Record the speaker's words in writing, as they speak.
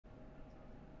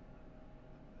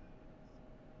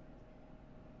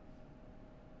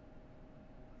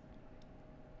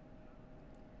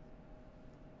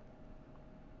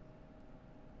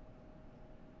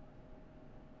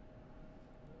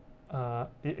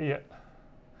Yeah.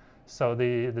 So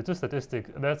the two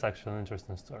statistic, that's actually an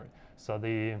interesting story. So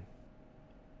the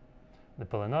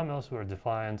polynomials were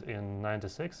defined in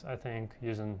 '96, I think,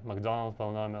 using McDonald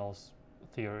polynomials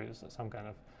theories, some kind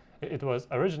of. It was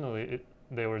originally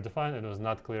they were defined. It was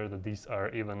not clear that these are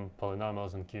even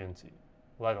polynomials in Q and T,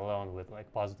 let alone with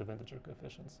like positive integer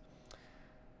coefficients.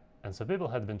 And so people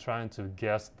had been trying to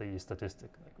guess the statistic.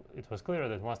 Like, it was clear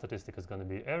that one statistic is going to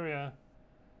be area,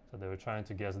 so they were trying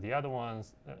to guess the other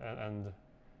ones. And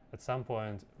at some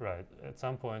point,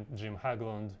 Jim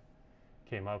Haglund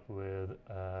came up with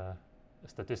a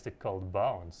statistic called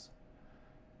bounds,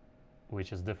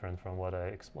 which is different from what I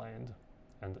explained,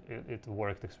 and it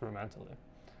worked experimentally.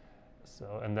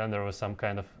 So, and then there was some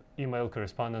kind of email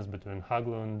correspondence between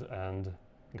Haglund and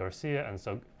Garcia, and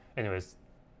so, anyways,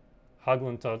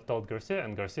 Haglund told Garcia,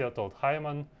 and Garcia told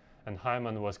Hyman, and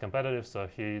Hyman was competitive, so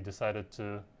he decided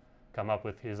to come up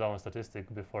with his own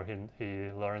statistic before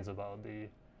he learns about the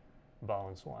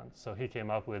bounds one. So he came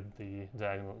up with the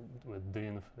diagonal, with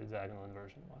DINF, the diagonal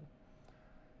inversion one.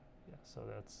 Yeah, so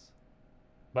that's,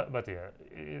 but yeah,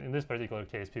 in this particular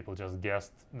case, people just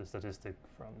guessed the statistic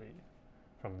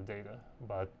from the data.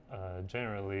 But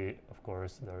generally, of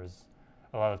course, there's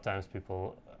a lot of times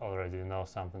people already know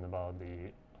something about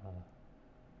the.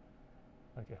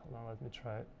 Okay, hold on, let me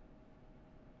try it.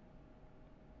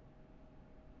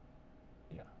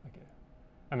 Yeah, okay.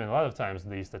 I mean, a lot of times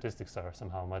the statistics are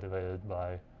somehow motivated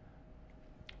by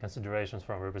considerations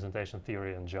from representation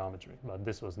theory and geometry, but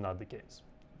this was not the case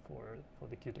for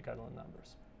the Qt-Catalan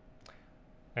numbers.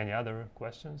 Any other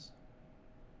questions?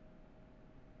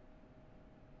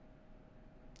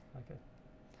 Okay.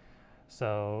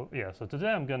 So yeah, so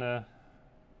today I'm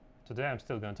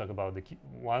still gonna talk about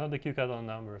one of the Qt-Catalan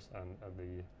numbers, and at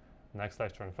the next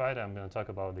lecture on Friday I'm gonna talk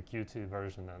about the Qt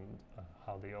version and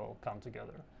how they all come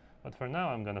together. But for now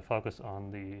I'm gonna focus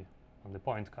on the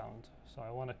point count. So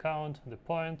I want to count the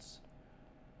points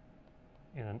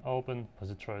in an open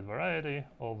Positroid variety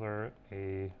over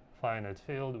a finite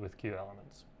field with Q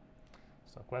elements.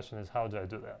 So the question is, how do I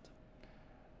do that?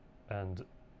 And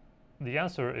the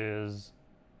answer is,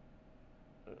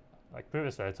 like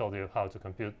previously I told you how to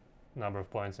compute number of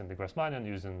points in the Grassmannian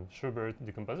using Schubert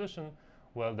decomposition.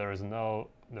 Well, there is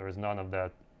none of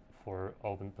that for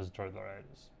open Positroid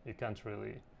varieties. You can't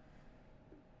really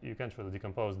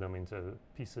decompose them into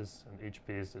pieces, and each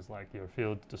piece is like your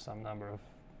field to some number of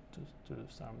to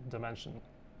some dimension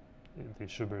in the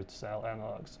Schubert cell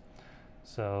analogs.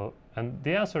 So, and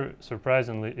the answer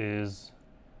surprisingly is,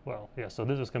 well, yeah. So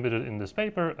this was computed in this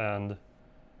paper, and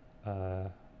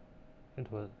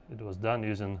it was done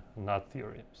using knot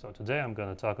theory. So today I'm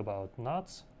going to talk about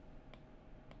knots.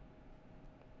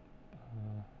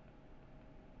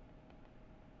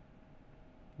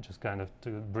 Just kind of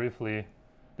to briefly,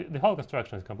 the whole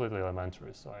construction is completely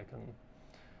elementary, so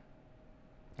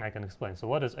I can explain. So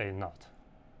what is a knot?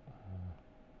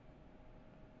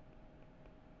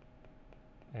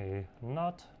 A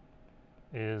knot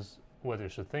is what you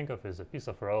should think of as a piece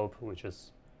of rope, which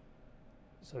is,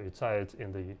 so you tie it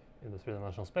in the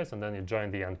three-dimensional space, and then you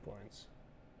join the endpoints.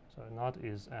 So a knot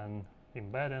is an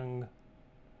embedding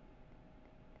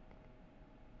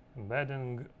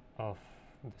of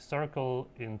the circle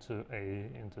into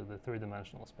the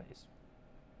three-dimensional space.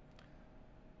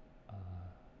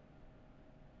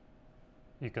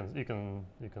 You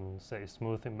can say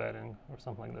smooth embedding or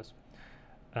something like this,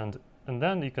 and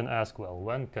then you can ask, well,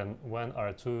 when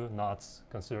are two knots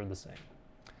considered the same?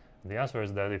 The answer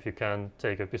is that if you can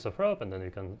take a piece of rope and then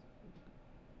you can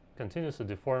continuously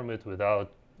deform it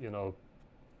without,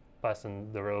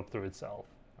 passing the rope through itself,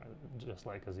 right? Just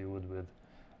like as you would with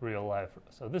real life.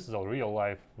 So this is all real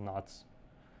life knots.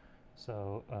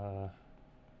 So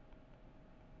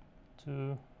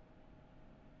two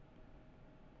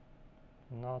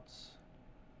knots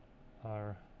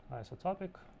are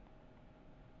isotopic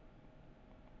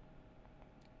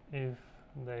if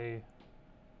they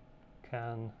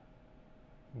can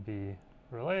be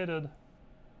related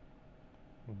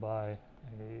by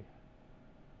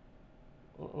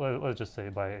let's just say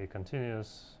by a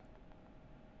continuous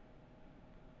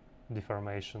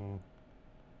deformation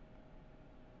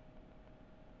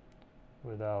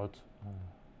without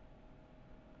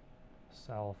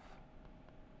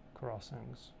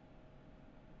self-crossings,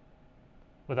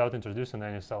 without introducing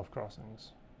any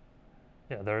self-crossings.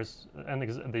 Yeah, there's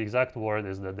the exact word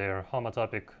is that they are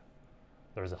homotopic.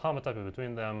 There's a homotopy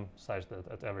between them such that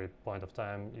at every point of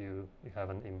time you have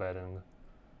an embedding.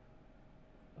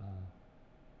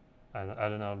 I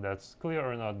don't know if that's clear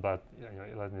or not, but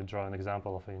let me draw an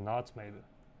example of a knot maybe.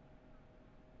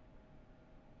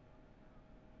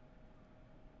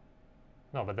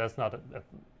 No, but that's not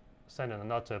sending a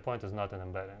knot to a point is not an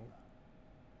embedding.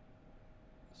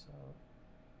 So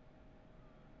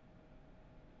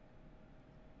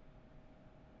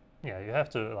yeah, you have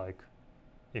to, like,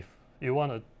 if you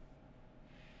want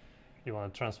to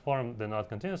transform the knot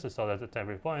continuously so that at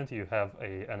every point you have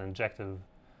an injective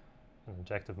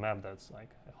map that's like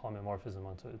a homomorphism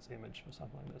onto its image or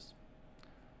something like this.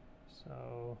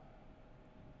 So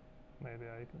maybe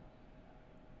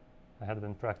I had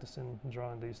been practicing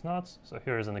drawing these knots. So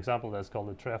here is an example that's called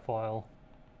the trefoil.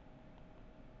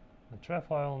 The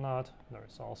trefoil knot.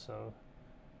 There's also,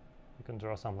 you can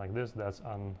draw something like this. That's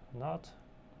a knot.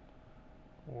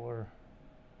 Or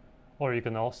you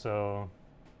can also,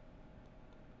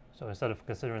 so instead of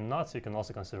considering knots, you can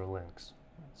also consider links.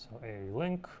 So a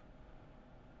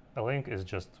link is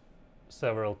just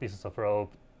several pieces of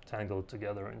rope tangled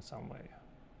together in some way.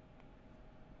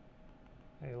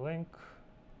 A link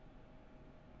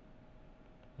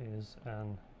is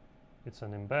it's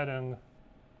an embedding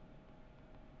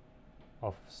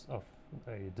of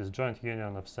a disjoint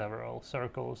union of several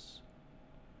circles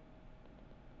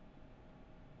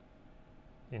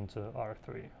into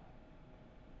R3.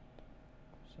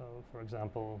 So for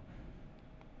example,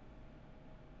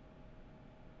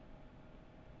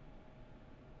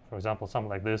 something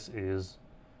like this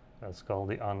that's called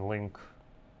the unlink,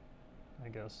 I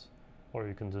guess. Or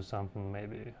you can do something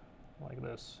maybe like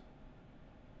this.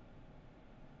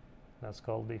 That's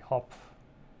called the hop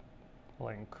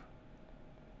link,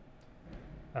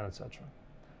 and etc.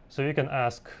 So you can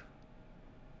ask,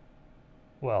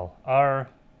 well, are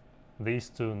these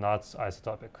two knots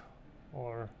isotopic,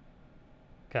 or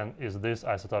is this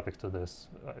isotopic to this?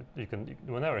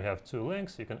 Whenever you have two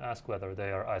links, you can ask whether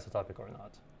they are isotopic or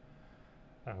not.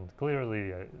 And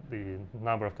clearly, the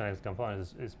number of connected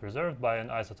components is preserved by an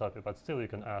isotopy, but still you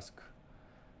can ask,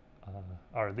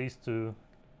 are these two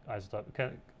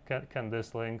isotopic? Can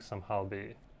this link somehow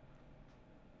be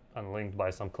unlinked by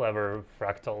some clever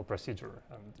fractal procedure?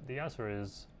 And the answer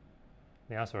is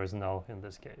no in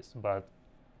this case. But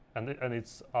and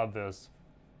it's obvious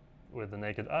with the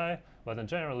naked eye. But in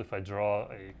general, if I draw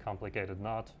a complicated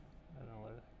knot, I don't know,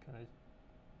 can I?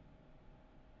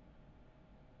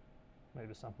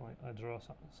 Maybe something like I draw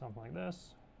something like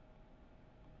this.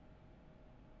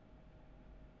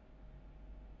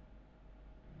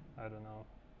 I don't know.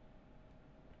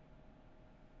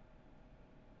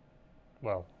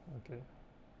 Well, okay.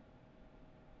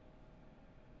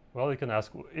 Well, you can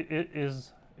ask,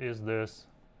 is this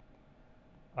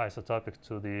isotopic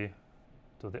to the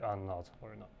unknot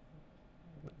or not?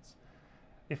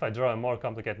 If I draw a more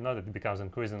complicated knot, it becomes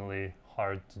increasingly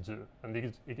hard to do.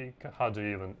 And how do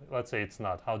you even, let's say it's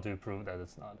not, how do you prove that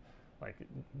it's not? Like,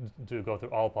 do you go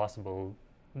through all possible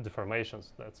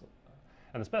deformations?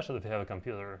 And especially if you have a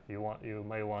computer, you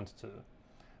may want to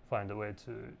find a way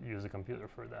to use a computer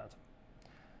for that.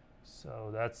 So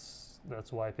that's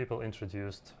why people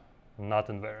introduced knot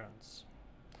invariants.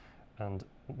 And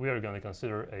we are going to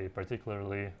consider a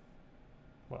particularly,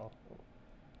 well,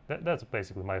 that's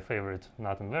basically my favorite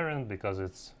knot invariant because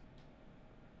it's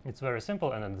very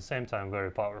simple and at the same time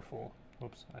very powerful.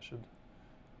 Oops, I should.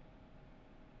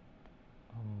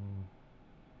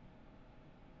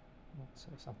 Let's say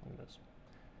something like this.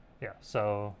 Yeah,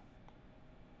 so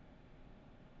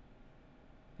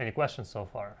any questions so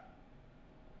far?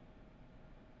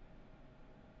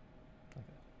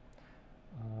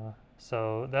 Okay.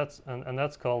 So that's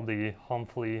that's called the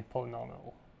Humphrey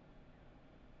polynomial.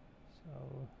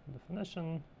 So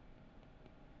definition,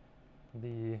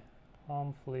 the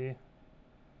Humphrey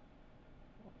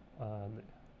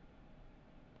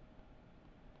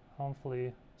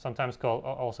sometimes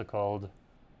also called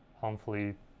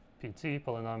Humphrey PT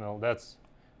polynomial.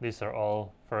 These are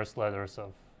all first letters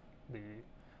of the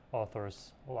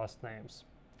author's last names.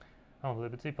 Humphrey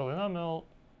PT polynomial,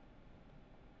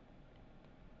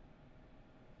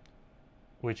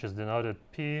 which is denoted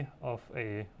P of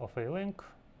a link,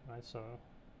 right? So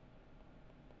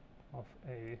of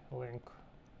a link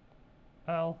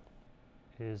L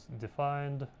is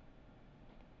defined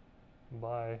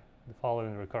by the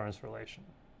following recurrence relation.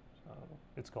 So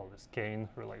it's called this Kane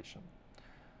relation.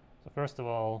 So first of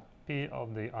all, P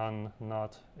of the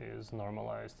unknot is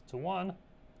normalized to 1.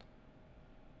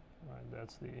 Right,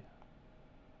 that's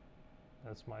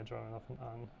my drawing of an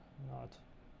unknot.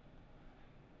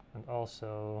 And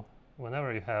also,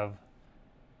 whenever you have,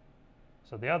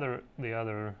 so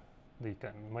the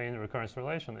main recurrence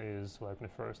relation is, let me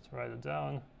first write it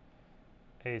down,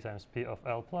 A times P of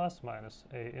L plus minus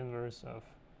A inverse of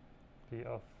P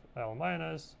of L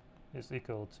minus is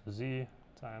equal to Z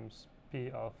times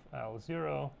P of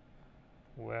L0,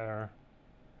 where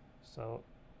So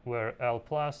where L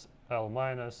plus, L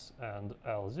minus, and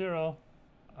L0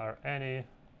 are any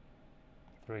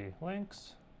three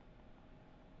links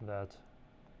that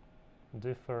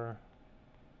differ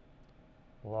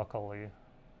locally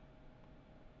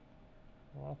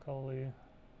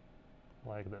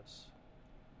like this.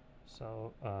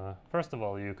 So first of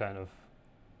all, the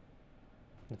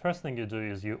first thing you do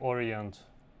is you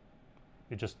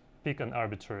just pick an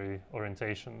arbitrary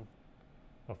orientation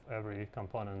of every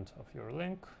component of your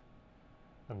link,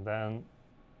 and then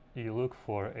you look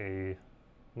for a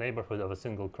neighborhood of a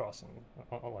single crossing.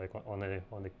 Like on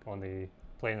the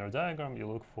planar diagram,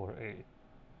 you look for a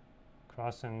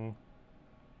crossing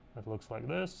that looks like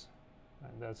this,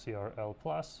 and that's your L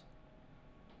plus.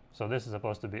 So this is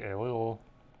supposed to be a little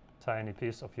tiny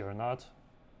piece of your knot,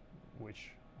 which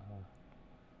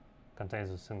contains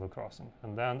a single crossing.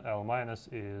 And then L minus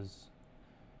is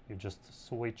you just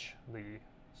switch the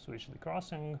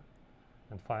crossing,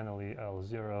 and finally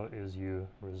L0 is you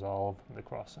resolve the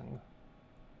crossing.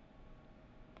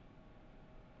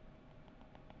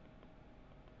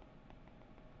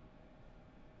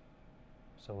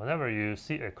 So whenever you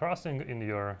see a crossing in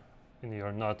your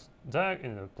knot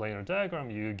in the planar diagram,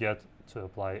 you get to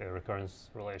apply a recurrence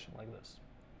relation like this.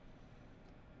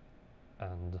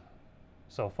 And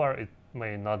so far, it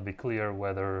may not be clear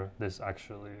whether this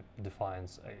actually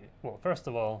defines a... Well, first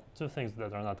of all, two things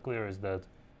that are not clear is that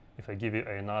if I give you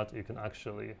a knot, you can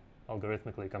actually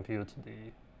algorithmically compute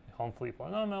the Humphrey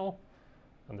polynomial.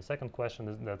 And the second question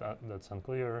is that's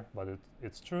unclear, but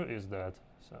it's true, is that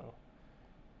so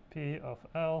P of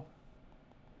L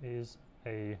is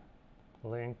a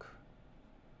link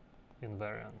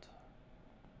invariant.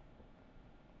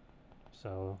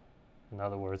 So in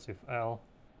other words, if L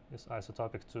is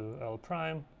isotopic to L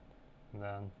prime,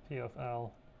 then P of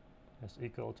L is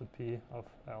equal to P of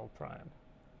L prime.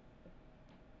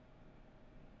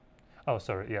 Oh,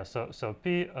 sorry, yeah, so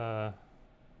P, A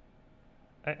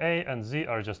and Z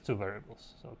are just two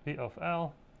variables. So P of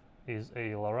L is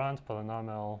a Laurent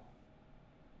polynomial,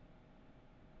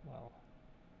 well,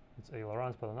 it's a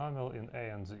Laurent polynomial in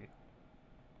A and Z.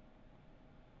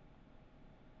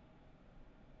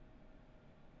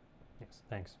 Yes,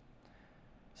 thanks.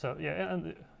 So yeah,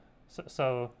 and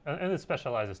and it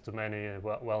specializes to many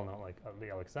well-known, like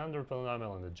the Alexander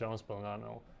polynomial and the Jones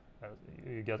polynomial.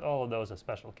 You get all of those as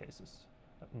special cases,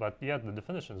 but yet the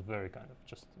definition is very kind of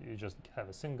you just have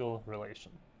a single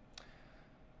relation.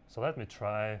 So let me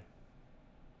try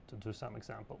to do some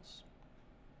examples.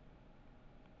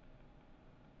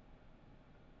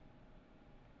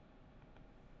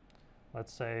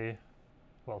 Let's say,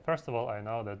 well, first of all, I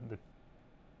know that the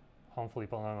Humphrey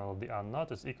polynomial of the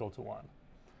unknot is equal to 1.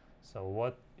 So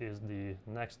what is the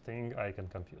next thing I can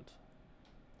compute?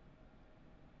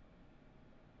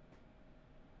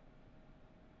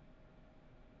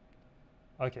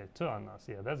 Okay, two unknowns.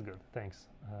 Yeah, that's good. Thanks.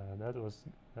 That's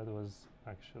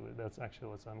actually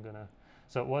what I'm gonna.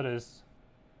 So what is?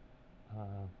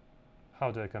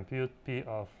 How do I compute P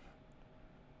of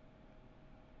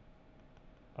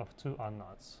two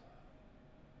unknowns?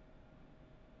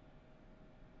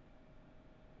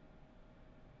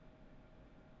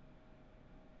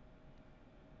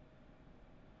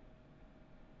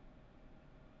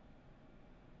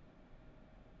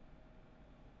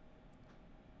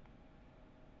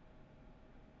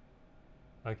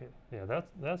 Okay, yeah,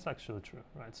 that's actually true,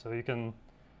 right? So you can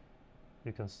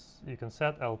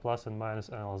set L plus and minus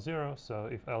and L0. So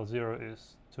if L0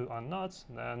 is two unknowns,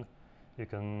 then you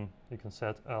can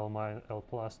set L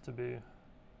plus to be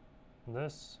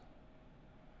this,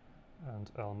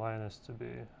 and L minus to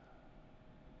be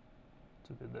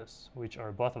this, which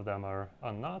are both of them are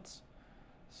unknowns.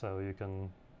 So you can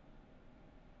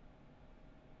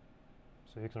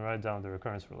write down the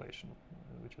recurrence relation,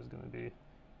 which is going to be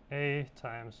A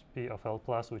times P of L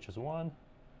plus, which is 1,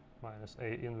 minus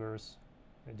A inverse.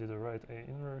 I did it right, A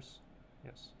inverse.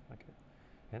 Yes, okay.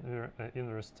 And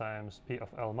inverse times P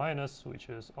of L minus, which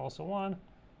is also 1,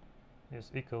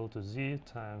 is equal to Z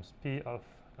times P of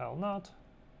L naught,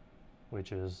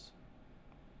 which is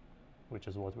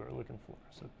what we're looking for.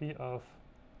 So P of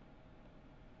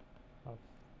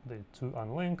the two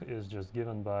unlink is just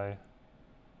given by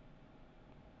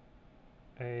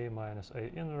A minus A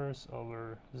inverse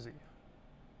over Z.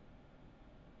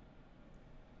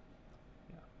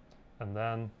 Yeah. And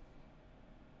then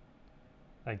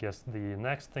I guess the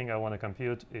next thing I want to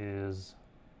compute is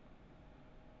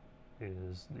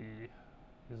the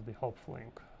Hopf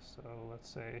link. So let's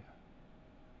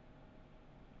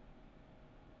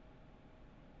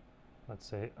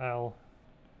say L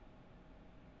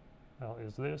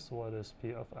is this. What is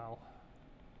P of L?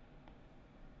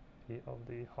 p of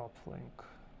the hop link.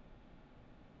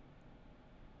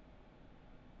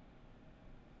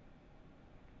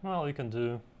 Well, you can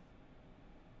do,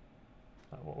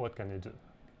 what can you do?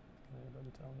 Can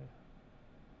anybody tell me?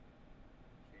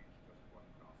 Change just one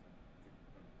crossing. The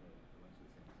links are the same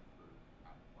except for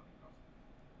at one crossing.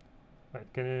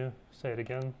 Right, can you say it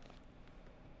again?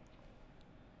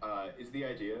 Is the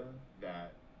idea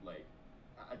that, like,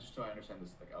 just so I understand this,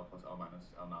 like L plus L minus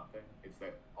L naught thing, it's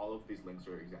that all of these links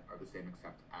are the same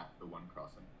except at the one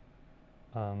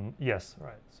crossing? Yes,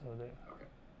 right. So Okay.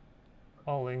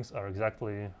 all links are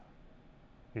exactly,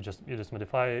 you just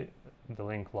modify the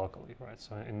link locally, right?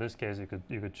 So in this case, you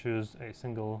could choose a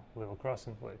single little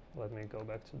crossing. Wait, let me go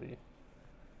back to the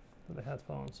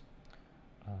headphones.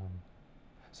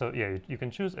 So yeah, you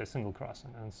can choose a single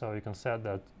crossing, and so you can set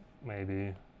that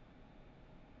maybe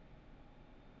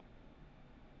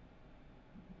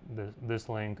this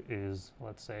link is,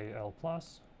 let's say, L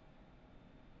plus.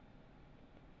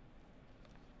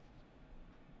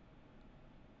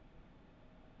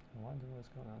 I wonder what's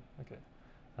going on. Okay,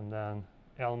 and then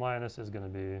L minus is going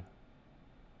to be,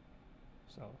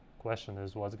 so question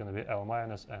is what's going to be L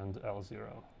minus and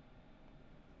L0.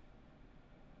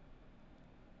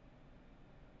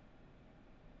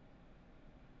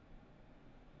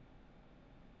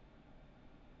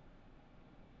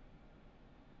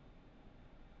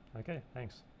 Okay,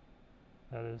 thanks.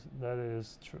 That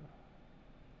is true.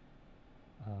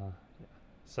 Yeah.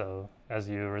 So as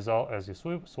you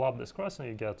swap this crossing,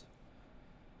 you get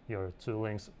your two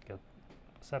links get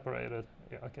separated.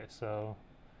 Yeah. Okay. So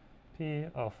P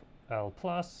of L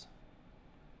plus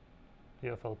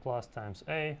times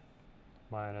A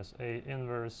minus A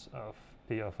inverse of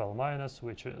P of L minus,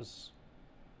 which is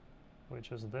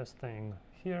this thing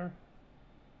here.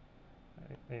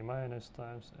 A minus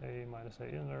times A minus A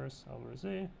inverse over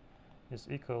Z is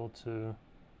equal to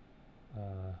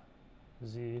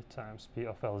Z times P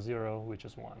of L0, which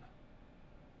is 1.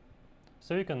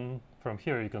 So you can, from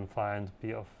here you can find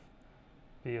P of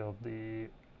the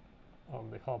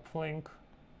hop link.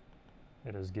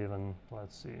 It is given,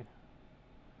 let's see,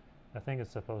 I think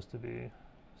it's supposed to be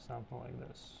something like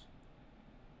this.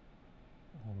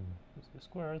 Z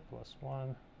squared plus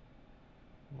 1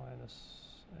 minus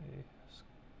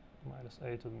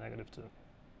A to the negative 2.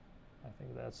 I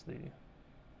think that's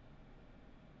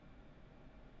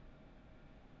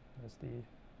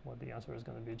what the answer is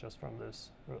going to be just from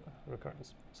this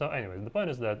recurrence. So anyway, the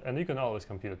point is that, and you can always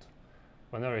compute.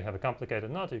 Whenever you have a complicated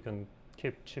knot, you can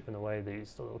keep chipping away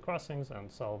these little crossings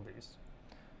and solve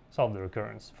the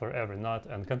recurrence for every knot,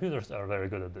 and computers are very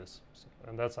good at this. So,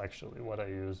 and that's actually what I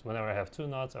use. Whenever I have two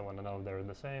knots, I want to know if they're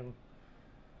the same,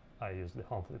 I use the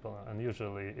Humphrey polynomial, and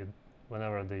usually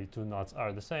whenever the two knots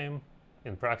are the same,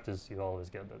 in practice you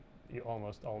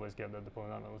almost always get that the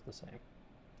polynomial is the same.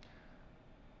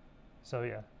 So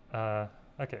yeah,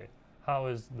 okay. How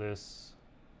is this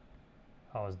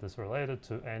related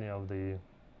to any of the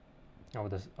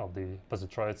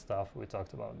Positroid stuff we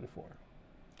talked about before?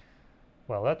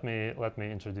 Well, let me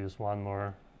introduce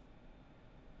one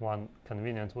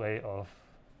convenient way of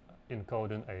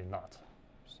encoding a knot.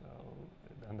 So,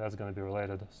 and that's going to be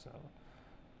related. So,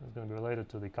 it's going to be related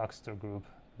to the Coxeter group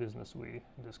business we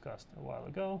discussed a while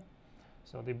ago.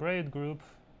 So the braid group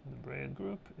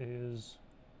is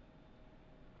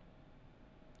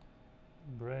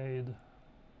braid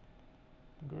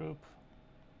group,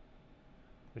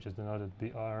 which is denoted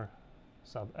BR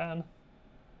sub n,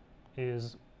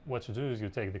 is what you do is you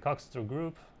take the Coxeter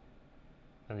group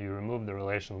and you remove the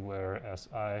relation where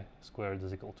SI squared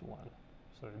is equal to 1.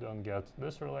 So you don't get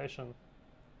this relation,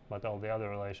 but all the other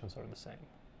relations are the same.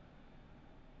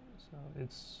 So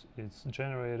it's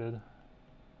generated,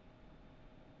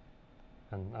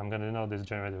 and I'm going to denote these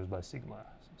generators by sigma.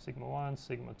 So sigma 1,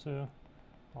 sigma 2,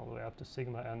 all the way up to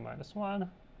sigma n minus 1.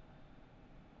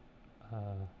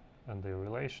 And the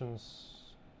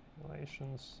relations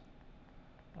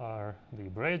are the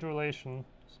braid relation,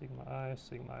 sigma I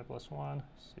plus 1,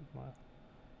 sigma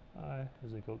I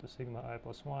is equal to sigma I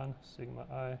plus 1, sigma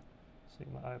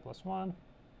I plus 1.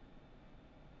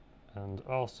 And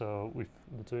also, if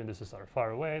the two indices are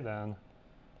far away, then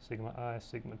sigma I,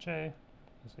 sigma j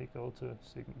is equal to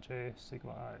sigma j,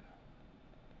 sigma I.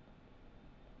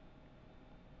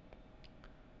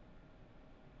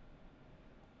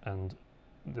 And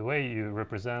the way you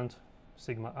represent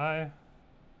sigma I,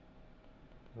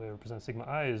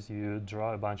 is you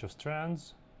draw a bunch of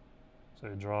strands. So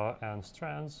you draw n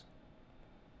strands,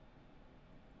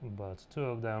 but two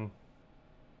of them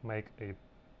make a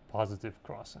positive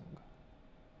crossing.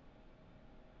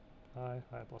 I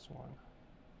plus 1.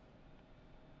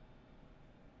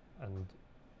 And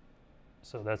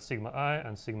So that's sigma I,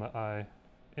 and sigma I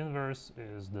inverse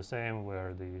is the same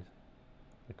where the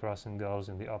crossing goes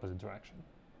in the opposite direction.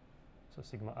 So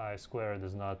sigma I squared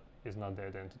is not the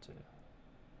identity.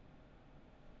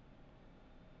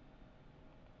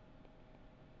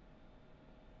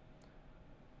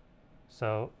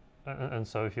 So and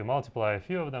so if you multiply a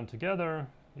few of them together,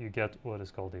 you get what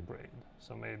is called a braid.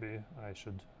 So maybe I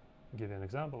should give you an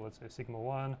example. Let's say sigma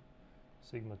 1,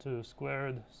 sigma 2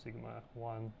 squared, sigma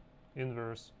 1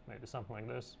 inverse, maybe something like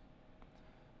this.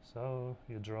 So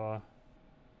you draw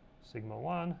sigma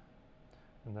 1,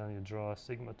 and then you draw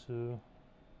sigma 2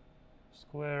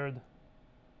 squared.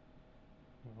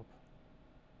 Nope.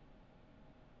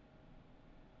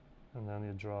 And then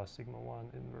you draw sigma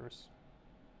 1 inverse.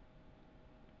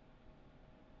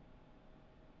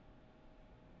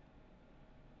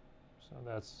 So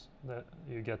that's that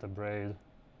you get a braid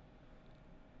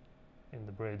in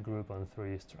the braid group on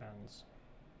 3 strands.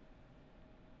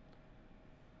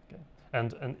 Okay,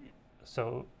 and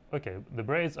so okay, the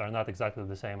braids are not exactly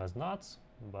the same as knots,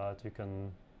 but you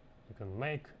can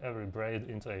make every braid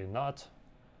into a knot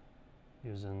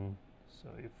using so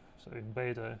if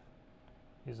beta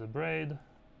is a braid,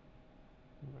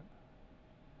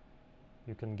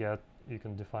 you can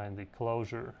define the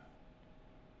closure,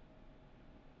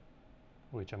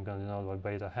 which I'm going to denote by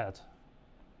beta hat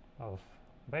of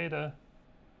beta,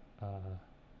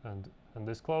 and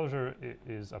this closure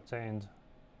is obtained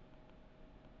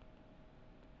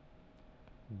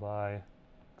by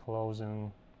closing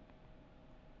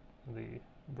the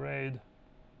braid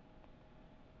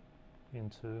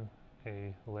into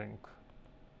a link.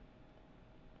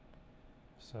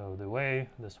 So the way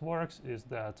this works is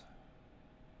that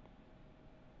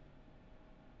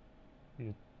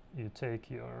you take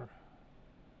your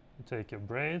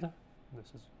braid,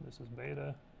 this is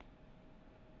beta,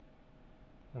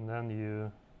 and then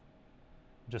you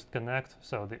just connect.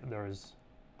 So there's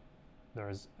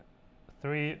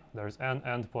n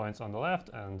endpoints on the left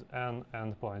and n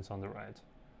endpoints on the right,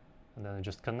 and then you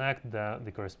just connect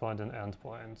the corresponding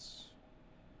endpoints.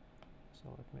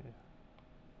 So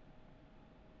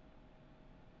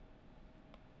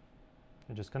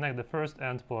you just connect the first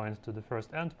endpoint to the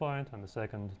first endpoint and the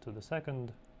second to the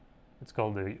second. It's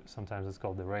called sometimes it's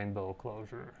called the rainbow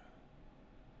closure.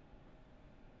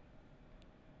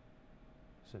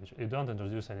 So you don't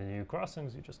introduce any new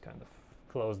crossings, you just kind of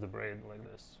close the braid like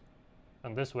this.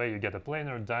 And this way you get a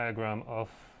planar diagram of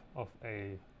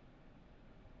a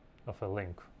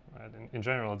link. Right? In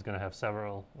general, it's going to have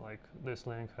several. Like this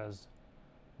link has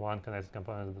one connected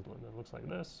component that looks like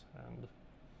this. And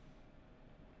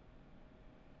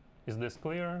is this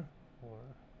clear, or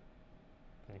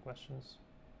any questions?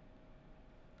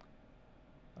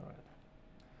 All right.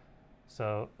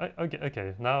 So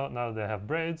okay. Now they have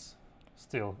braids.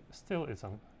 Still it's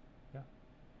on. Yeah.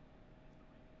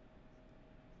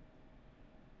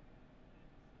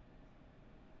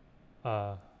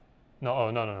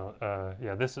 No.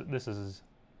 Yeah, this is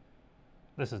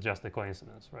just a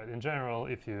coincidence, right? In general,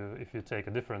 if you take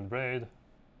a different braid,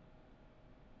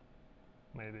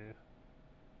 maybe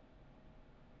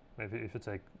if you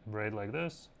take a braid like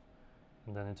this,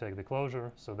 and then you take the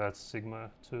closure, so that's sigma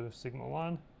 2, sigma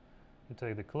 1. You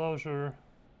take the closure,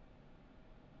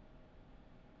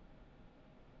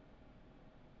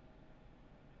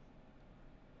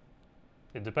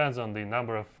 it depends on the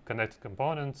number of connected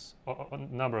components or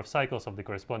number of cycles of the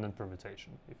corresponding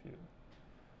permutation. If you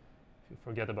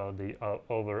forget about the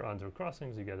over-under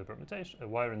crossings, you get a permutation, a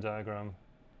wiring diagram.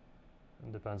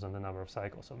 It depends on the number of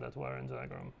cycles of that wiring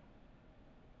diagram.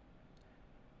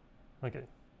 Okay.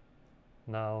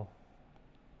 Now,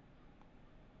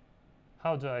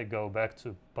 how do I go back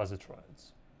to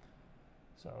positroids?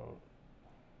 So,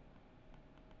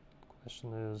 the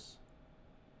question is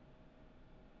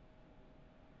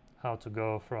how to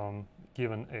go from,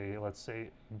 given a, let's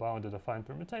say, bounded affine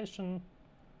permutation,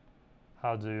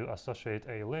 how do you associate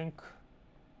a link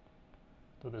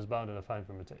to this bounded affine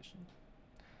permutation?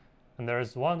 And there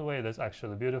is one way that's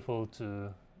actually beautiful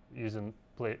to choosing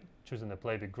a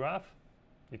Playvig graph.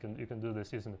 You can do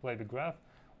this using the Playvig graph,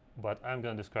 but I'm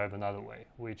going to describe another way,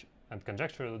 and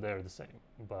conjecturally they're the same,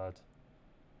 but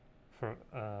for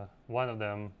one of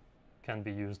them can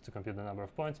be used to compute the number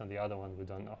of points, and the other one we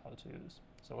don't know how to use.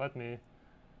 So let me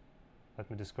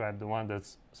describe the one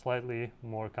that's slightly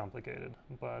more complicated,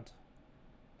 but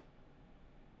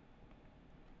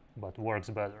works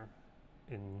better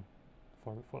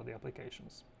for the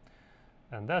applications.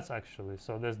 And that's actually,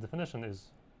 so this definition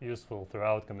is useful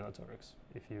throughout combinatorics.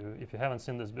 If you haven't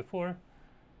seen this before,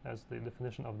 that's the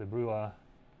definition of the Brewer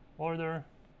order.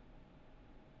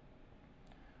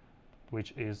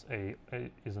 which is a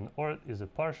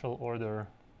partial order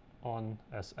on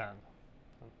Sn,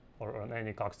 or on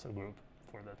any Coxeter group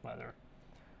for that matter,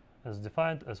 as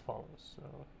defined as follows.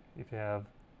 So if you have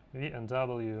V and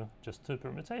W, just two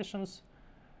permutations,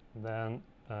 then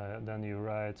you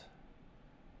write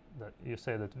that you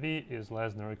say that V is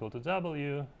less than or equal to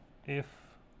W if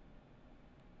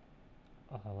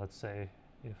let's say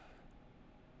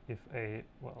if a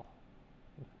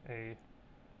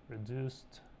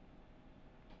reduced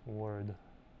word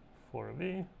for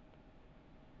V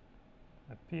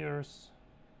appears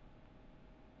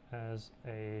as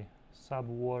a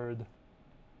subword,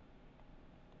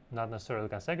 not necessarily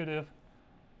consecutive,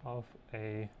 of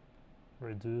a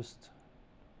reduced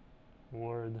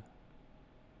word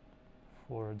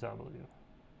for W.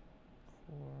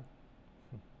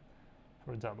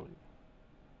 For W.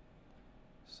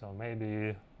 So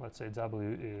maybe, let's say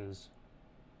W is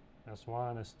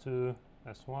S1, S2,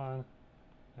 S1,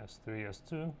 S3,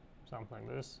 S2, something like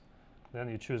this. Then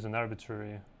you choose an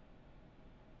arbitrary,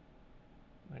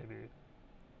 maybe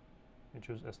you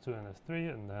choose S2 and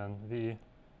S3, and then V,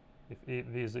 if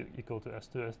V is equal to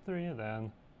S2, S3,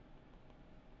 then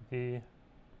V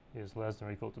is less than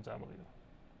or equal to W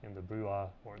in the Breuer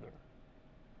order.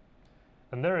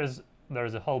 And there is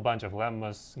a whole bunch of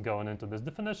lemmas going into this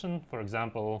definition. For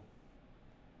example,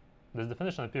 this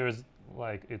definition appears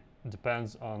like it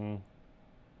depends on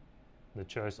the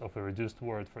choice of a reduced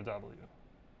word for W.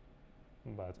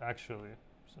 But actually,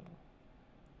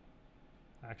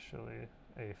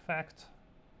 a fact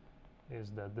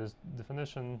is that this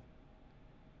definition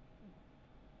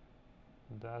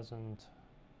doesn't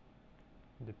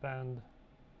depend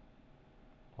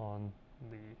on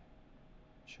the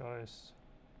choice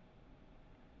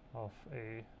of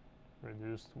a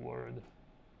reduced word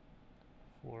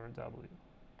for W.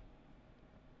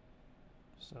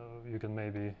 So you can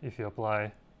maybe, if you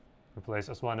replace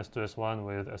S1, S2, S1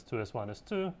 with S2, S1,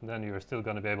 S2, then you're still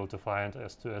going to be able to find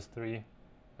S2, S3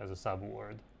 as a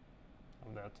subword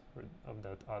of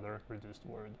that other reduced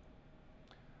word.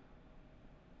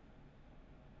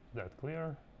 Is that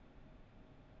clear?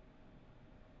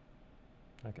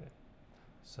 Okay,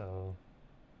 so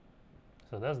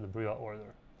that's the Breuer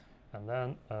order. And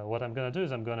then what I'm going to do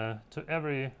is I'm going to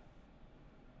every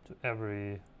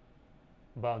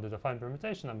bounded affine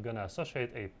permutation, I'm going to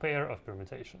associate a pair of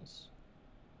permutations.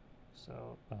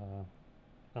 So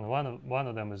and one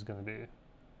of them is going to be. Okay,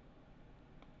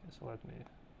 so let me.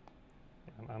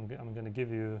 I'm going to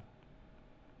give you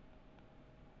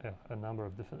a number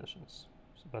of definitions,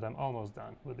 but I'm almost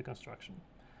done with the construction.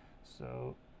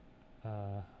 So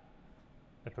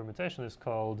a permutation is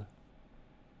called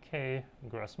K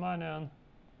Grassmannian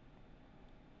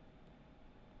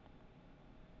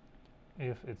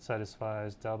if it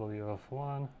satisfies W of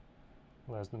 1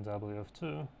 less than W of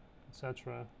 2,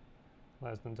 etc.,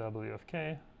 less than W of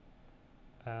K,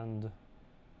 and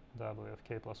W of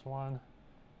K plus 1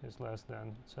 is less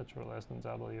than, etc., less than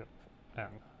W of N.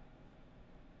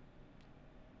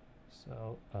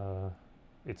 So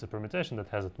it's a permutation that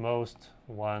has at most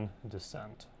one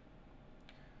descent.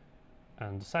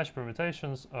 And such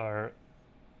permutations are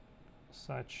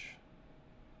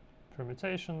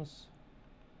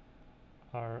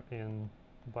in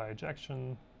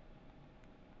bijection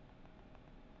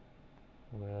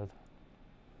with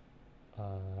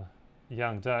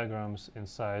Young diagrams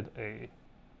inside a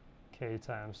K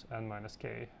times N minus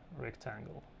K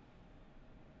rectangle.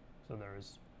 So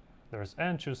there's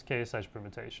N choose K such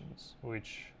permutations,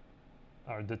 which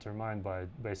are determined by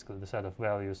basically the set of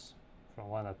values from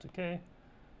 1 up to K.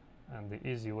 And the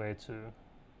easy way to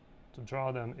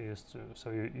draw them is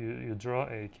you draw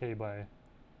a K by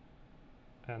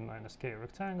N minus K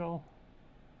rectangle,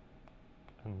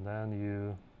 and then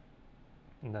you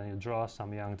draw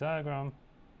some Young diagram.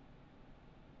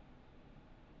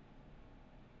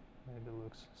 Maybe it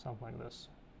looks something like this.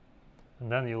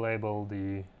 And then you label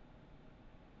the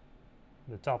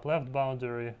top left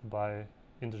boundary by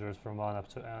integers from 1 up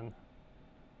to N.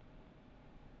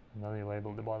 And then you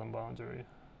label the bottom boundary.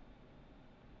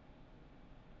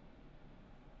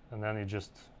 And then you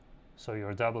just, so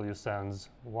your W sends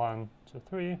 1 to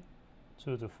 3,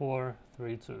 2 to 4,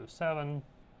 3 to 7,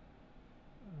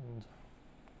 and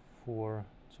 4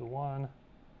 to 1,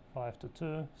 5 to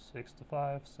 2, 6 to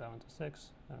 5, 7 to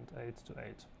 6, and 8 to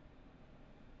 8.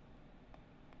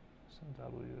 So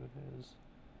W is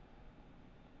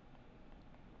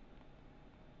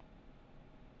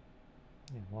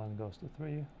yeah, 1 goes to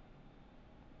 3,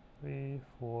 3,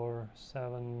 4,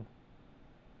 7,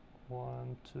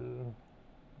 1, 2,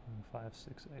 5,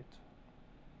 6, 8.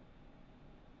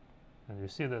 And you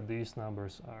see that these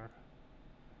numbers are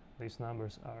these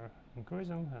numbers are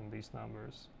increasing and these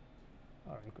numbers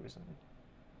are increasing.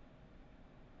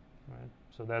 Right.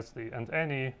 So that's the, and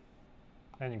any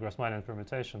Grassmannian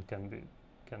permutation can be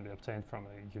obtained from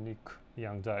a unique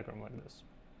Young diagram like this.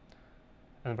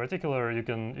 And in particular, you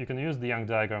can use the Young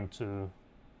diagram to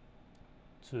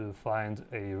find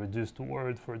a reduced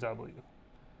word for W.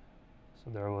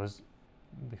 So there was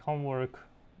the homework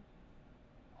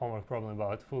problem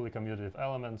about fully commutative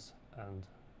elements, and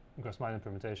Grassmannian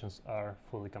permutations are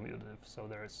fully commutative. So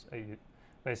there's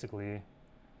basically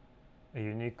a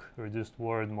unique reduced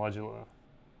word modulo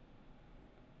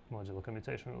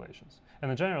commutation relations. And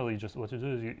then generally, just what you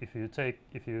do is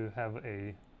if you have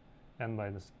a n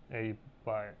minus a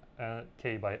by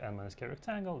k by n minus k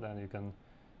rectangle, then you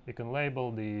can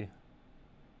label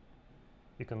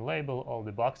all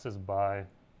the boxes by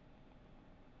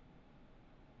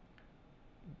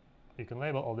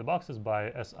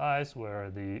SIs where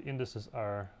the indices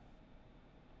are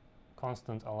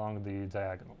constant along the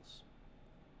diagonals.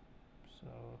 So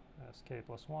sk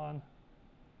plus 1,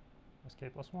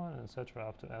 and etc.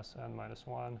 up to Sn minus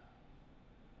 1.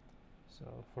 So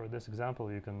for this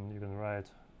example, you can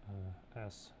write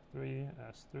S3,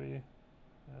 S3,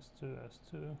 S2,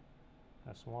 S2,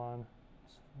 S1,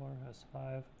 S4,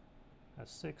 S5,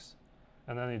 S6,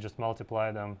 and then you just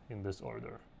multiply them in this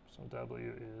order. So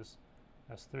W is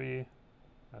S3,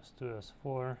 S2,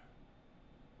 S4,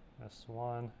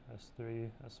 S1,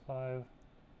 S3, S5,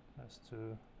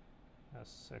 S2,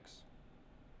 S6.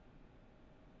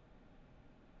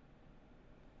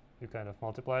 You kind of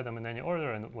multiply them in any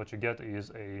order, and what you get is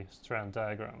a strand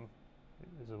diagram.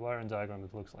 It's a wiring diagram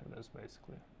that looks like this,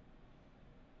 basically.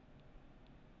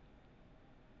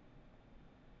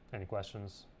 Any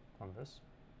questions on this?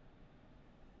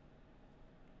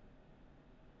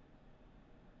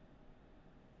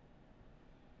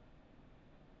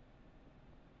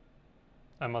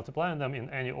 I'm multiplying them in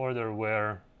any order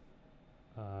where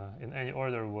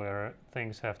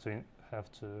things have to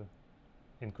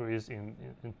increase in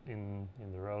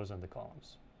the rows and the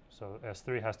columns. So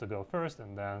S3 has to go first,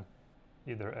 and then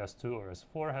either S2 or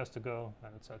S4 has to go,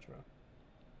 and etc.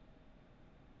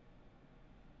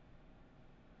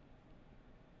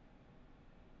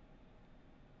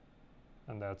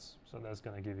 And that's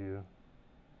going to give you.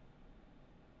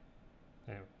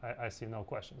 Anyway, I see no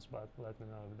questions, but let me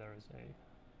know if there is if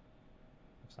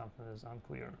something is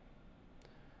unclear.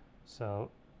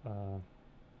 So.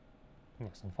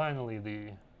 Yes, and finally,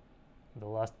 the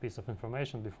last piece of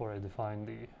information before I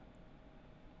define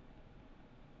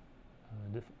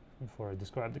before I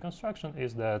describe the construction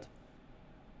is that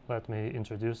let me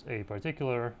introduce a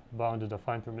particular bounded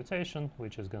affine permutation,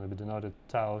 which is going to be denoted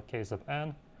tau k sub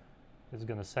n. It's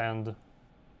going to send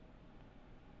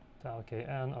tau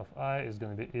kn of I is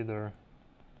going to be either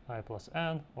I plus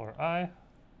n or I.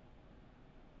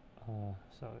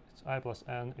 So it's I plus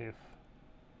n if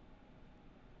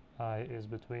I is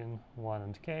between 1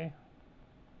 and k,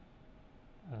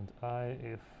 and I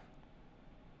if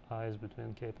I is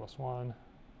between k plus 1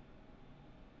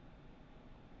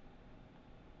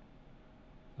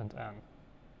 and n.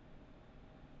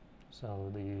 So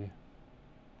the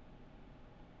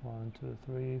 1, 2,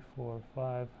 3, 4,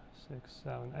 5, 6,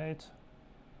 7, 8.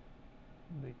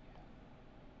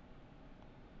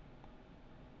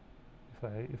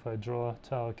 If I draw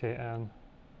tau kn,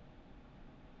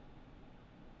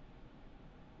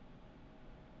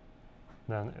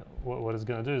 then what it's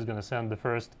going to do is going to send the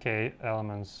first k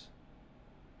elements.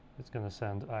 It's going to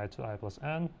send I to I plus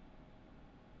n.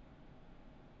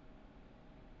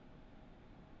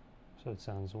 So it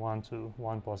sends 1 to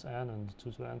 1 plus n, and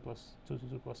 2 to n plus 2 to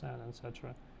 2 plus n,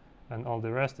 etc. And all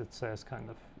the rest it says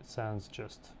it sends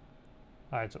just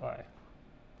I to I.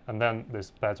 And then this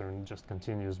pattern just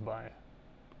continues by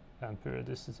n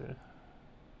periodicity.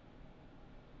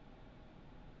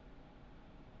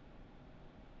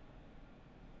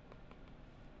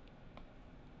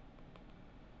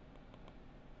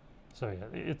 So yeah,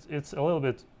 it's a little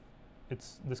bit,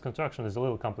 this construction is a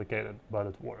little complicated, but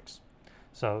it works.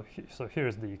 So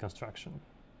here's the construction,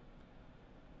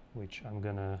 which I'm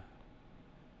gonna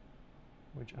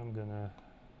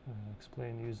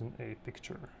explain using a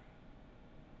picture.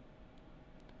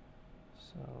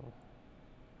 So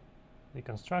the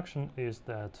construction is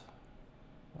that,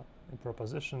 the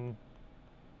proposition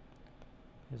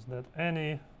is that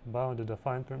any bounded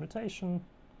affine permutation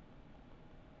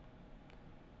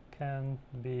can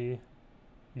be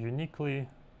uniquely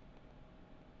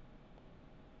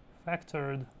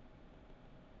factored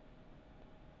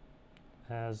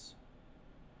as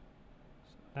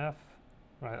f,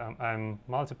 right? I'm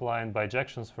multiplying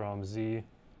bijections from z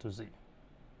to z.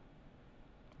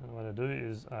 And what I do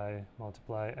is I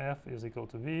multiply f is equal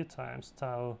to v times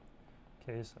tau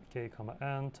k comma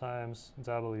n times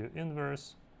w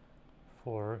inverse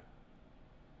for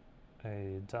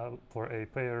a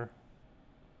pair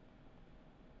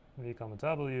v comma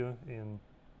w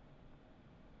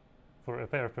for a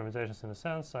pair of permutations in a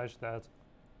sense such that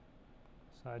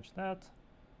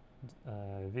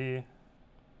v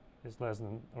is less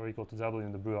than or equal to w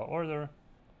in the Breuer order,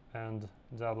 and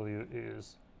w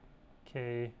is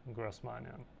k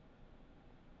Grassmannian.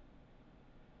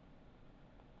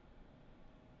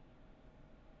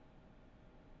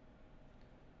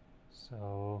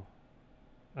 So,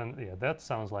 and yeah, that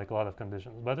sounds like a lot of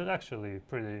conditions, but it's actually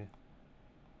pretty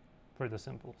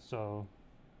simple. So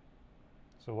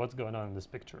what's going on in this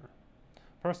picture?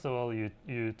 First of all, you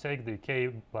take the k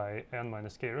by n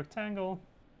minus k rectangle,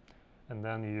 and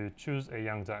then you choose a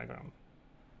Young diagram,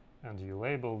 and you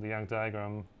label the Young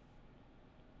diagram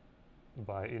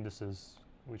by indices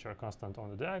which are constant on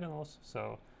the diagonals.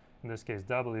 So in this case,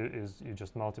 w is you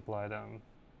just multiply them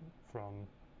from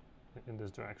in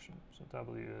this direction. So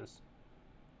w is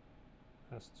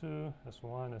S2,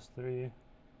 S1, S3,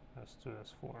 S2,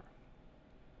 S4.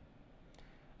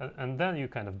 And then you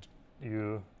kind of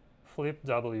you flip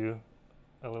w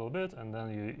a little bit, and then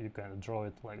you kind of draw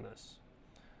it like this.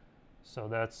 So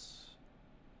that's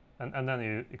and then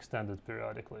you extend it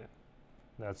periodically.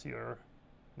 That's your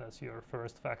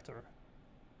first factor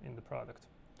in the product.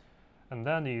 And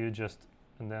then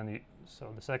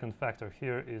so the second factor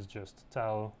here is just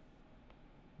tau.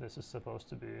 This is supposed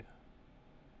to be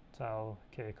tau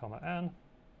k comma n.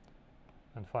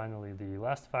 And finally, the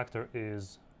last factor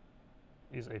is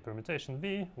a permutation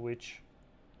v, which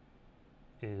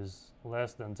is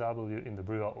less than w in the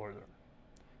Breuer order,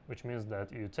 which means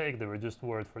that you take the reduced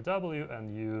word for w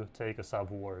and you take a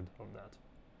subword of that.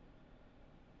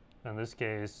 In this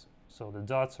case, so the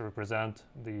dots represent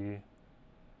the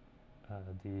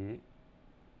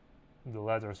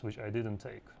letters which I didn't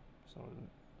take.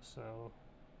 So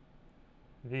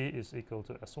v is equal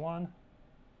to s1,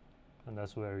 and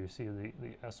that's where you see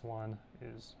the s1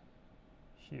 is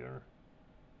here.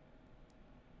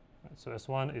 Right, so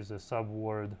s1 is a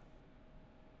subword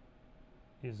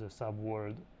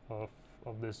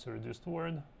of this reduced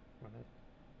word, right?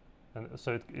 And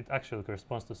so it actually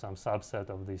corresponds to some subset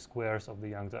of the squares of the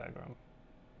Young diagram.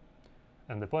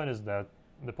 And the point is that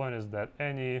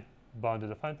any bounded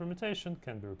affine permutation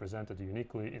can be represented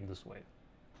uniquely in this way.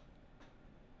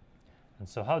 And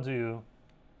so how do you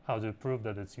prove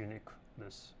that it's unique,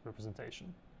 this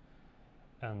representation?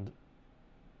 And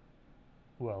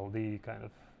well, the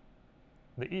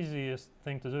easiest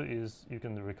thing to do is you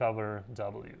can recover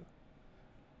w.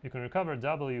 You can recover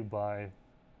w by,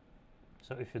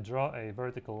 so if you draw a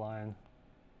vertical line,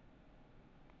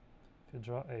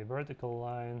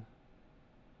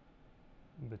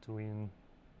 between,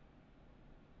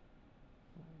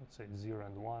 let's say 0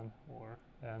 and 1, or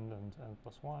n and n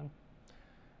plus 1,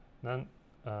 then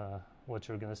what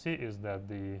you're going to see is that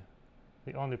the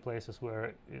only places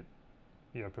where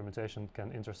your permutation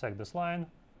can intersect this line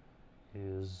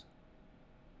is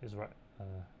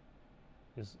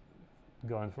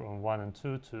going from 1 and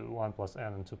 2 to 1 plus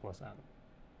n and 2 plus n.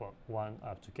 Well, 1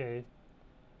 up to k,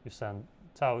 you send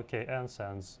tau kn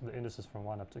sends the indices from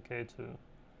 1 up to k to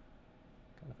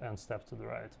kind of n steps to the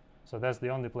right. So that's the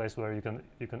only place where you can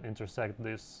intersect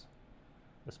this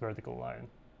vertical line.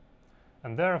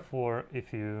 And therefore,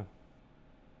 if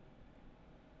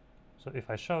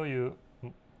I show you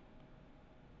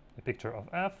a picture of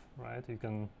f, right, you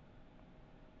can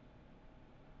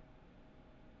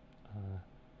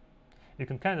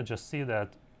kind of just see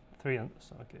that 3 and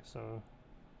so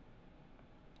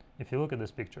if you look at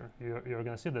this picture, you're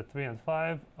going to see that 3 and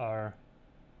 5 are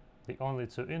the only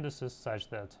two indices such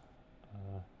that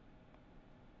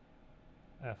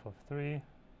f of 3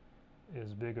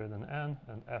 is bigger than n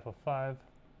and f of 5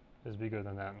 is bigger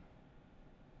than n.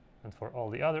 And for all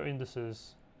the other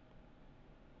indices,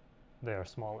 they are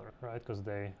smaller, right? Because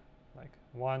they, like,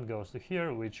 1 goes to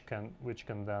here, which can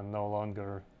then no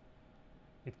longer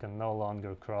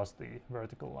cross the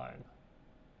vertical line.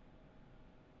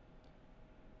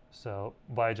 So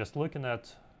by just looking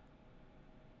at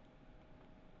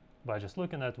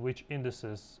which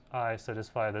indices I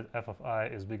satisfy that f of I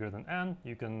is bigger than n,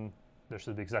 there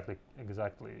should be exactly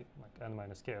like n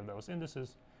minus k of those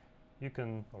indices.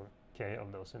 Or k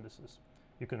of those indices.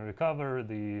 You can recover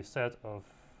the set of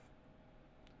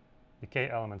the k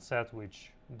element set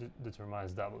which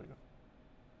determines w.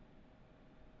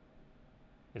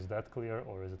 Is that clear,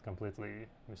 or is it completely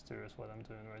mysterious what I'm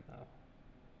doing right now?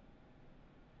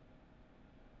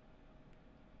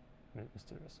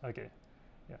 Mysterious. Okay.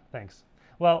 Yeah, thanks.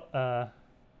 Well,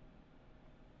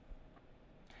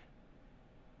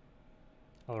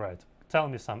 all right. Tell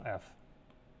me some f.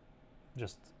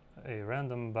 Just a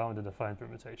random bounded affine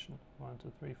permutation. 1,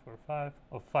 2, 3, 4, 5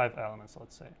 of 5 elements,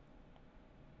 let's say.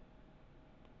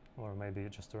 Or maybe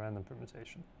just a random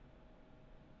permutation.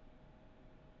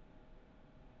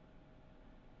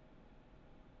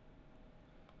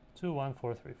 Two, 1,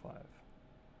 4, 3, 5.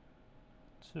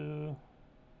 2,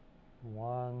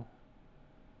 1,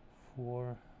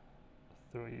 4,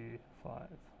 3, 5.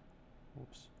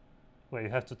 Oops. Wait,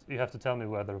 you have to tell me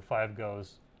whether 5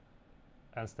 goes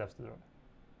n steps to the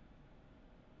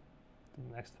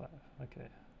next 5. Okay.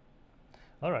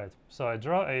 All right. So I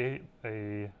draw a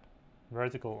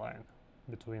vertical line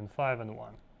between 5 and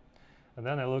 1, and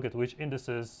then I look at which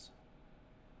indices.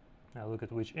 I look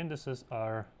at which indices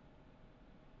are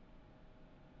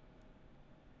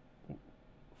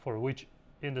for which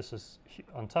indices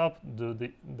on top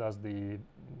does the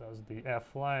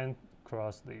f line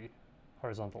cross the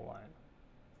horizontal line,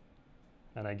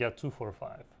 and I get 2, 4,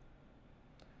 5.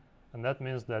 And that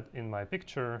means that in my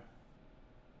picture,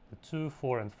 the 2,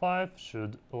 4, and 5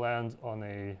 should land on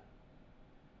a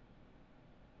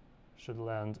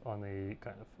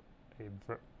kind of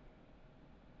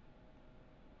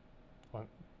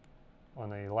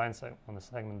on a line on a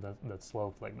segment that's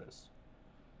sloped like this.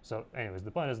 So, anyways,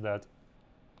 the point is that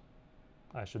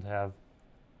I should have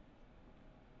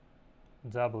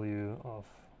W of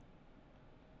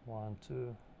 1,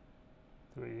 2,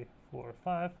 3, 4,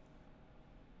 5.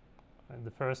 And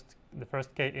the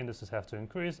first k indices have to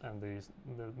increase, and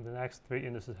the next 3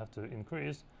 indices have to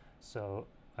increase. So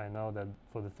I know that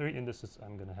for the 3 indices,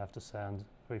 I'm going to have to send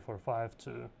 3, 4, 5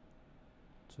 to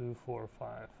 2, 4,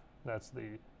 5. That's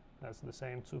the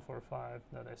same 2, 4, 5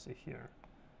 that I see here.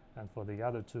 And for the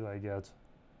other 2, I get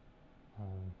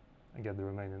the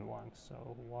remaining 1.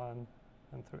 So 1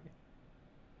 and 3.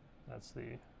 That's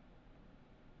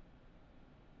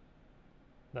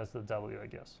the W, I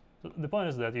guess. So the point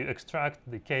is that you extract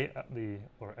the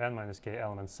or n minus k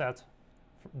element set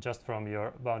just from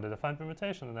your bounded affine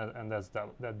permutation, and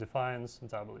that defines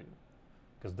W,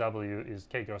 because W is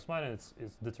k cross minor.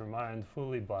 It's determined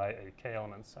fully by a k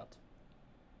element set.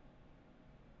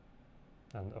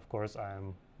 And of course,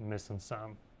 I'm missing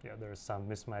some. Yeah, there's some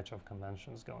mismatch of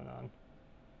conventions going on.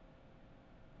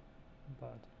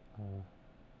 But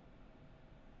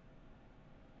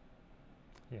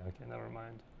yeah, okay, never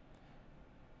mind.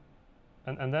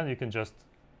 And then you can just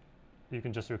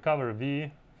recover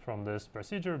V from this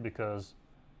procedure, because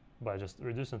by just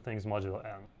reducing things modulo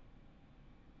n.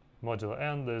 Modulo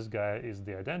n, this guy is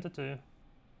the identity,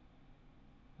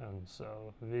 and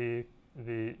so V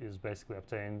is basically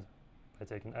obtained by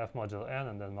taking f modulo n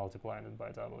and then multiplying it by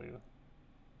W.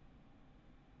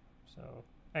 So,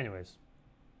 anyways,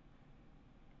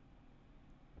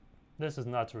 this is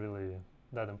not really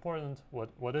that important.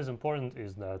 What is important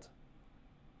is that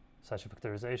such a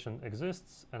factorization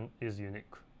exists and is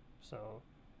unique. So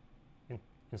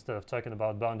instead of talking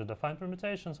about bounded affine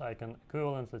permutations, I can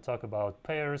equivalently talk about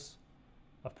pairs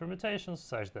of permutations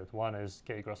such that one is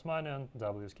k cross minor,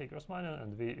 W is k cross minor,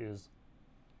 and V is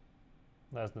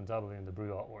less than W in the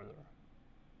Brouillard order.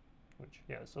 Which,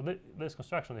 yeah, so this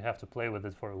construction, you have to play with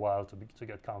it for a while to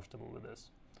get comfortable with this.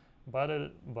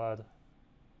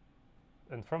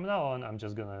 And from now on, I'm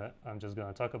just gonna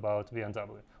talk about V and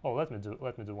W. Oh, let me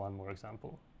do one more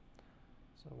example.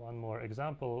 So one more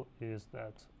example is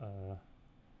that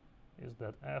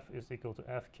f is equal to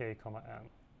fk comma n.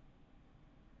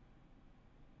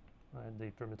 Right,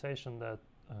 the permutation that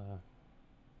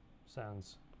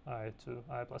sends I to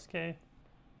I plus k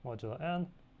modulo n.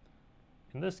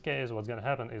 In this case, what's going to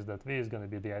happen is that V is going to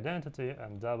be the identity,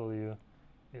 and W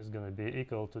is going to be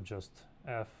equal to just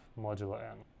f modulo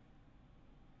n.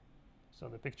 So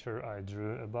the picture I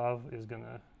drew above is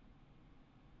gonna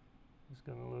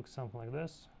look something like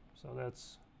this. So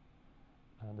that's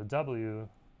the W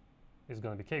is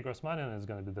going to be k cross minor, and it's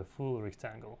going to be the full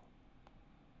rectangle.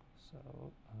 So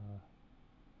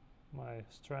my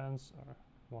strands are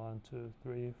 1, 2,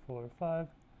 3, 4, 5.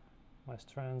 My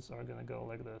strands are going to go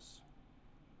like this.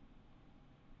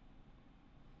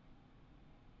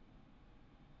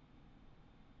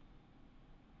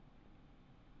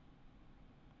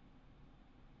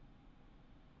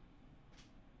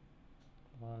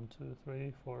 One, 2,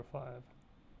 3, 4, 5,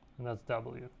 and that's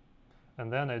W.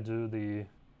 And then I do the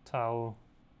tau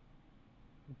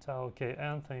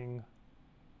kn thing,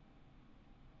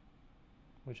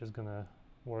 which is gonna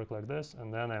work like this.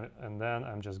 And then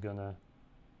I'm just gonna,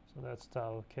 so that's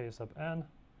tau k sub n,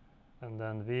 and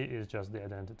then V is just the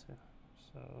identity.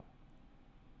 So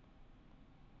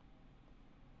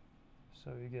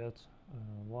So you get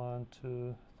 1,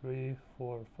 2, 3,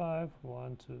 4, 5,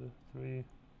 1, 2, 3,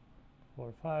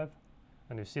 4, 5,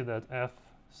 and you see that f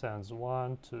sends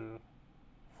 1 to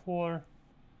 4,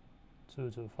 2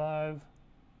 to 5,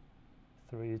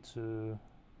 3 to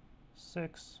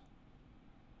 6,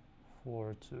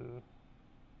 4 to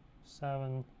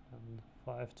 7, and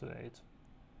 5 to 8.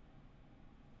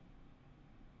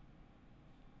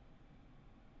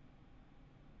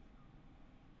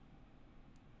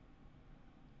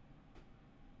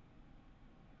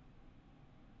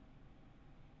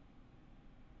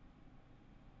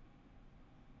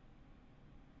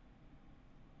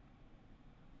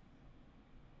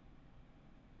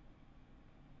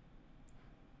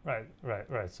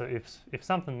 Right. So if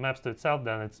something maps to itself,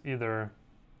 then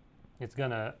it's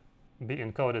gonna be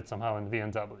encoded somehow in V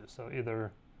and W. So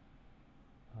either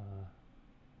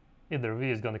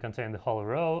V is going to contain the whole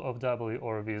row of W,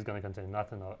 or V is going to contain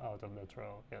nothing out of that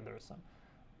row. Yeah, there's some.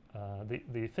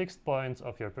 The fixed points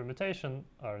of your permutation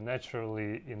are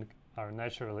naturally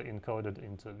encoded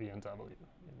into V and W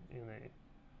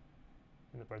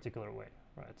in a particular way,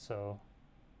 right? So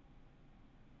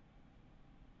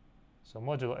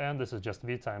modulo n, this is just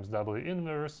V times W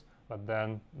inverse, but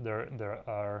then there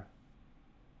are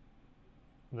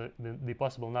the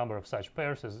possible number of such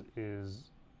pairs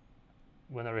is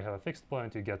whenever you have a fixed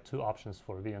point, you get two options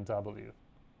for V and W,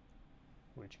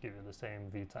 which give you the same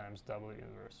V times W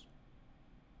inverse.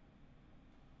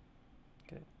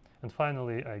 Okay, and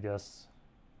finally, I guess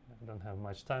I don't have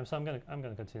much time, so I'm gonna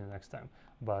continue next time.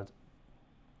 But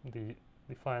the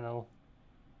final,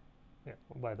 yeah.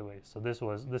 By the way, so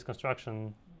this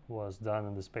construction was done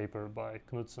in this paper by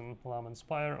Knudsen, Lam, and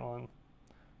Spire on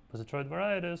positroid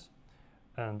varieties,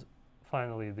 and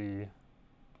finally the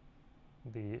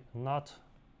knot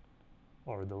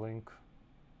or the link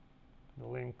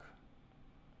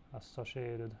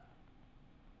associated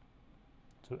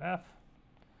to f.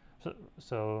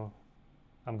 So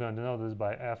I'm going to know this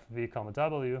by f v comma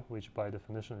w, which by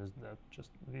definition is that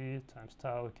just v times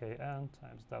tau kn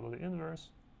times w inverse.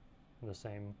 The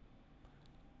same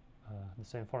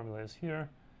formula as here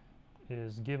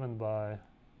is given by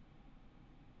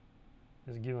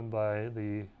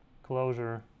the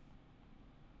closure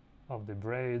of the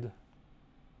braid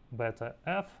beta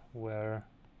f, where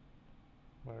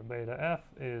beta f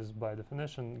is by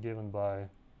definition given by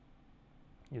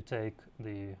you take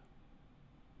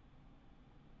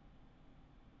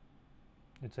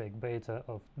beta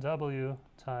of w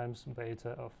times beta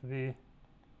of v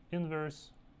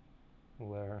inverse,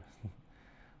 where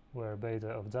beta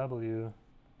of w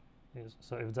is,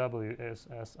 so if w is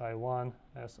si1,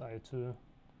 si2,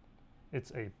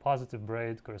 it's a positive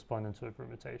braid corresponding to a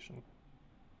permutation.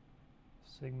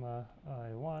 Sigma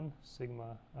I1,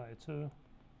 sigma I2,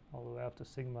 all the way up to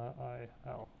sigma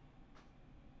IL.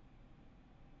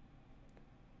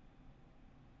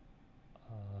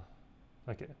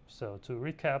 Okay, so to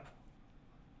recap,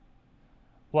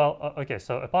 well, okay,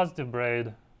 so a positive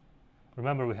braid,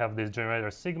 remember we have these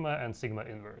generators sigma and sigma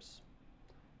inverse.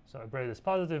 So a braid is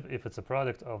positive if it's a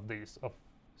product of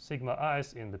sigma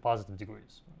i's in the positive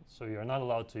degrees. So you're not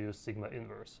allowed to use sigma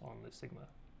inverse on the sigma.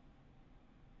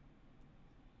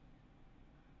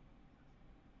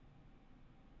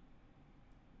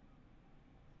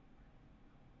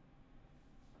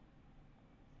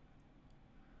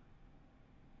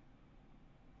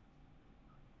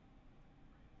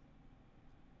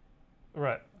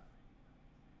 Right.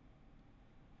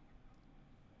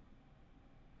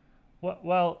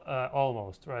 Well,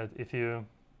 almost, right?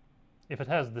 If it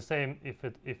has the same, if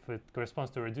it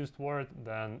corresponds to a reduced word,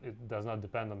 then it does not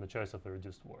depend on the choice of a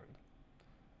reduced word.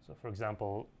 So, for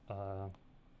example,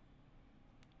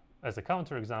 as a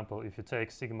counter example, if you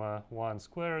take sigma 1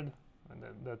 squared, and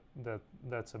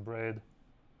that's a braid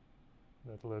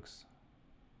that looks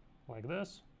like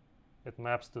this, it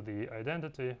maps to the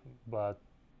identity, but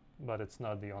it's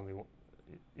not the only one.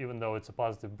 Even though it's a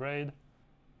positive braid,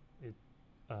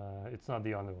 it's not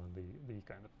the only one.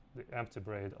 The empty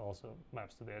braid also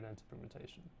maps to the identity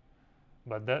permutation.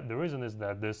 But the reason is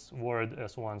that this word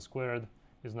s1 squared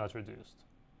is not reduced.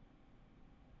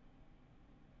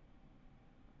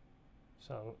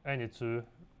 So any two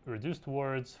reduced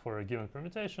words for a given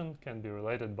permutation can be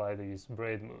related by these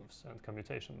braid moves and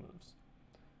commutation moves.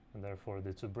 And therefore,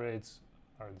 the two braids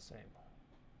are the same.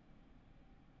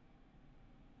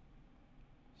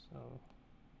 So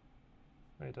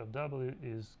rate of W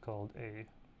is called a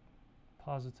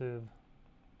positive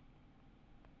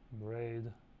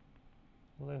braid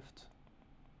lift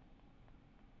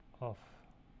of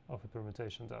a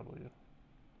permutation W.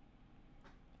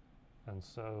 And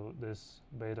so this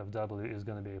beta of W is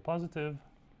going to be a positive,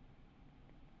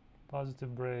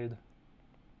 positive braid,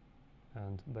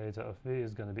 and beta of v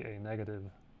is going to be a negative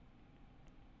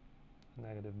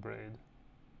braid.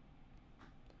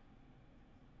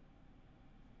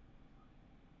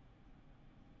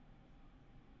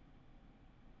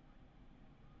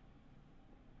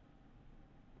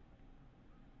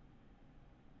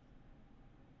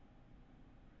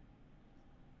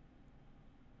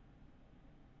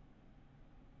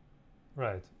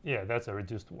 Right, yeah, that's a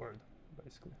reduced word,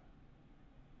 basically.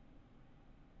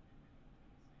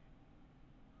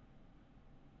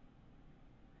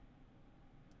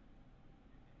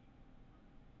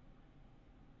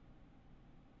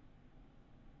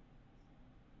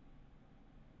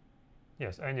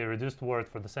 Yes, any reduced word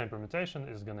for the same permutation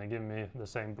is going to give me the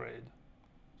same braid.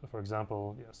 So for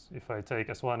example, yes, if I take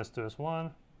S1, S2,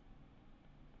 S1,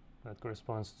 that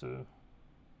corresponds to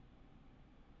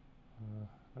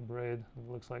a braid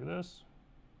that looks like this.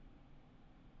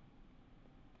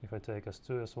 If I take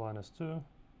S2, S1, S2,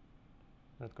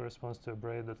 that corresponds to a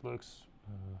braid that looks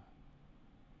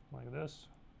like this.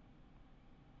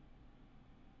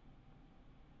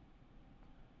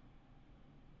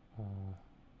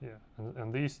 Yeah,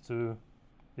 and these two,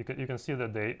 you can see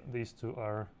that these two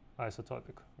are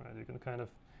isotopic, right? You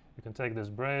can take this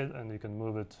braid and you can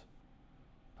move it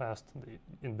past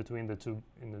in between the two.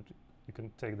 You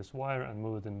can take this wire and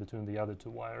move it in between the other two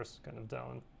wires, kind of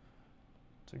down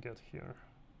to get here.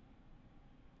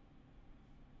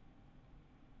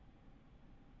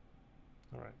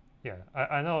 All right. Yeah,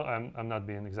 I know I'm not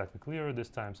being exactly clear this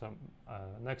time, so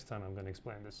next time I'm going to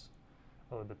explain this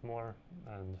a little bit more.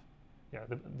 And yeah,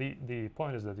 the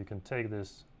point is that you can take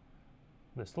this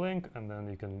link and then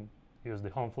you can use the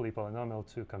Hopefully polynomial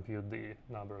to compute the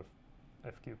number of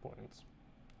FQ points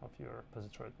of your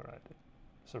positroid variety,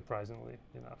 surprisingly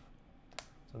enough.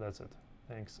 So that's it.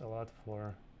 Thanks a lot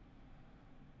for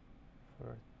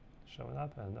showing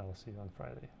up, and I'll see you on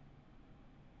Friday.